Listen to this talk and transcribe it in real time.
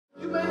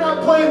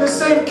not playing the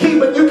same key,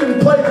 but you can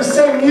play the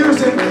same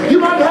music. You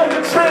might have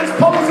to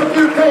transpose a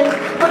few things,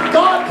 but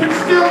God can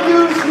still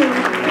use you.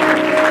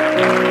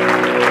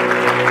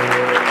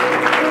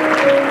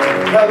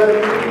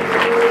 Hallelujah.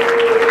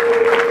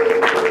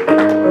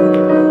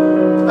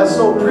 I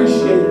so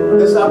appreciate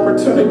this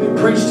opportunity to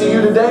preach to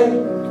you today.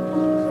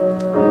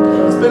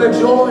 It's been a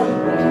joy.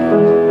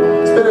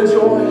 It's been a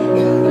joy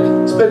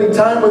spending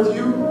time with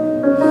you.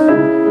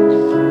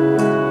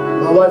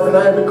 My wife and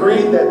I have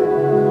agreed that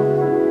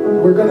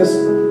we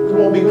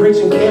won't be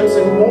preaching camps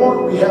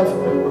anymore.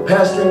 We're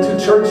pastoring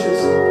 2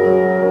 churches.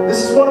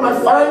 This is one of my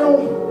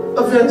final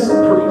events to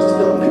preach to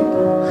young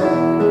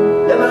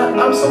people. And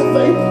I'm so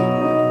thankful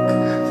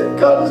that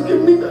God has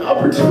given me the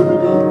opportunity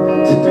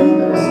to do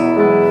this.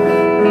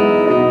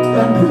 And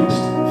I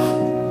preached.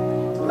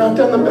 And I've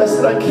done the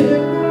best that I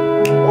can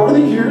over the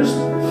years.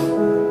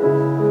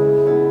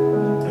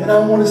 And I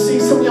want to see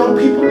some young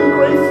people do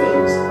great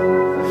things.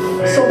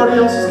 Somebody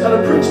else has got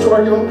to preach to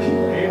our young people.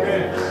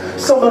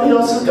 Somebody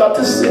else has got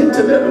to sing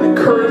to them and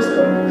encourage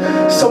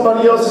them.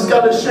 Somebody else has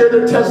got to share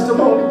their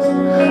testimonies.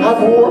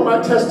 I've worn my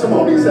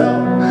testimonies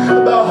out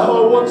about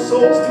how I won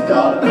souls to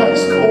God in high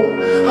school,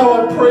 how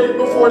I prayed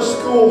before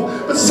school.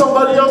 But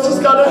somebody else has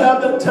got to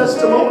have that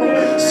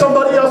testimony.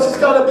 Somebody else has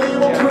got to be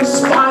able to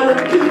inspire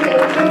people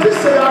to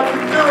say, I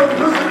can do it.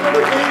 Who's it going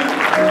to be?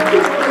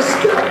 Who's going to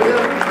step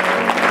in?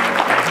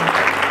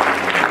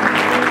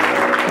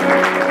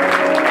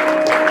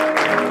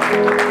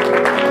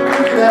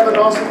 Have an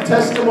awesome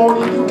testimony.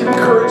 You can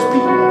encourage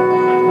people.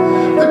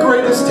 The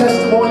greatest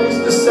testimony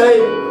is to say,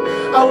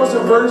 I was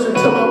a virgin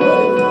till my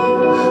wedding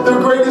day. The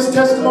greatest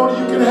testimony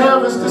you can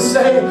have is to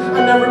say,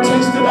 I never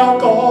tasted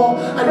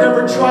alcohol, I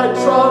never tried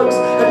drugs.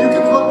 And you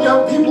can look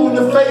young people in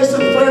the face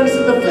and friends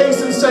in the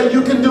face and say,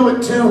 you can do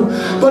it too.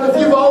 But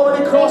if you've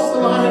already crossed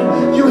the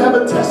line, you have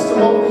a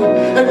testimony.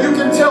 And you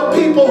can tell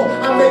people,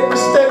 I made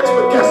mistakes,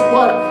 but guess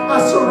what? I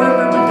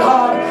surrendered to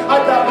God.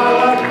 I got my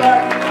life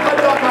back. I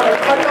got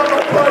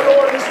my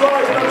priorities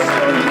right, and I'm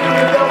still here.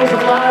 The devil's a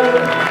liar.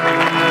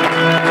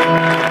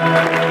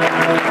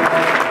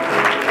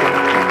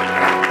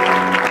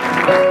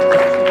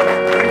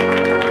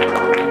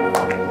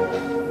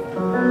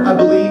 I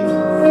believe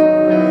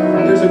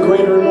there's a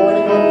greater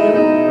anointing on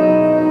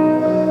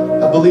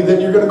you. I believe that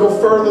you're going to go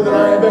further than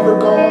I have ever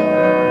gone.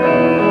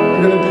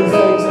 You're going to do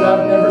things that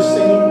I've never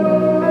seen.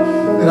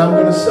 And I'm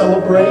going to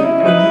celebrate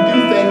when you do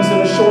things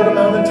in a short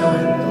amount of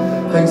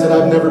time. Things that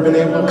I've never been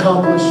able to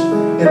accomplish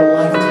in a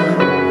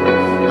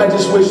lifetime. I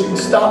just wish you'd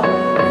stop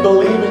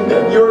believing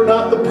that you're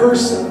not the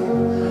person.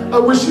 I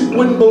wish you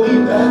wouldn't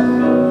believe that.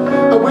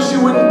 I wish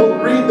you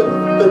wouldn't read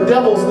the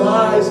devil's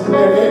lies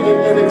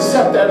and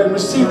accept that and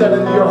receive that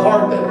into your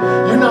heart, that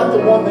you're not the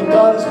one that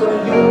God is going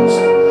to use.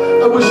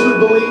 I wish you would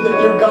believe that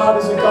your God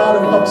is a God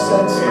of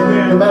upsets.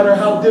 No matter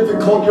how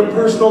difficult your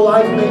personal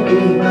life may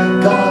be,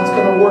 God's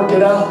going to work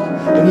it out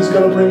and He's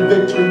going to bring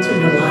victory to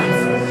your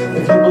life.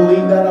 If you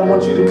believe that, I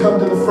want you to come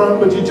to the front.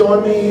 Would you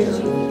join me?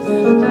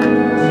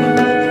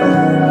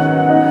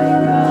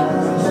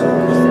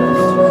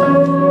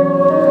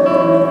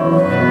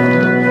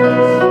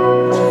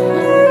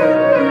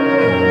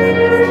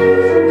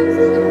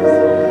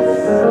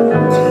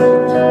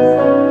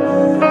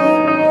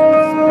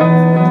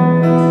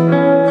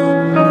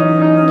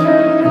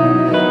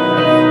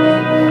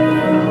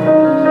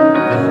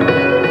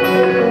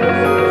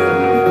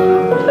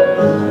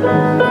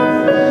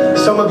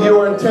 Some of you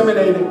are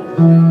intimidated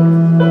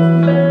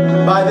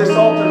by this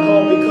altar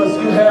call because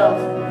you have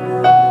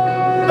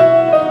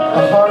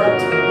a heart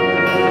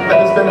that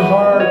has been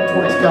hard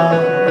towards God.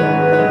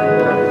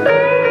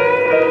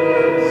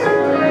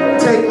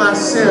 Take my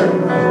sin,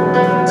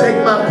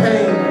 take my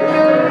pain,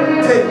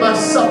 take my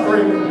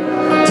suffering,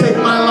 take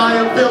my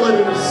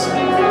liabilities.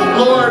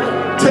 Lord,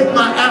 take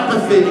my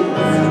apathy,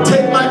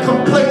 take my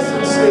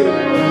complacency,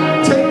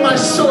 take my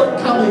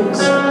shortcomings.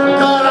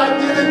 God, I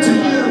give it to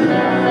you.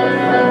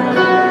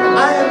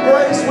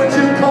 What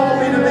you call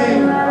me to be.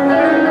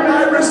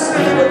 I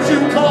receive what you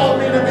call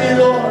me to be,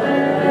 Lord.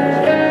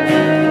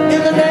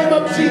 In the name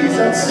of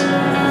Jesus,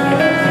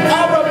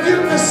 I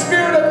rebuke the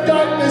spirit of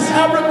darkness.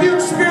 I rebuke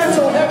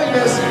spiritual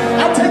heaviness.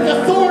 I take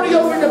authority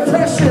over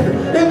depression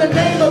in the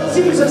name of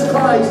Jesus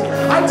Christ.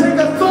 I take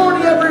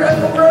authority over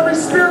every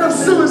spirit of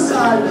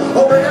suicide,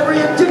 over every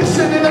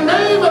addiction in the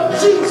name of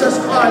Jesus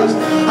Christ.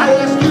 I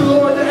ask you,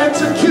 Lord, to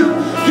execute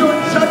your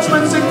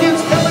judgments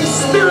against every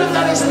spirit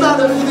that is not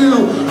of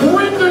you.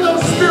 Render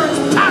those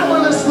spirits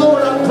powerless,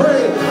 Lord, I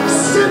pray.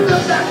 Send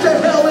them back to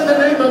hell in the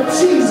name of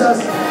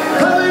Jesus.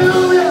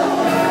 Hallelujah.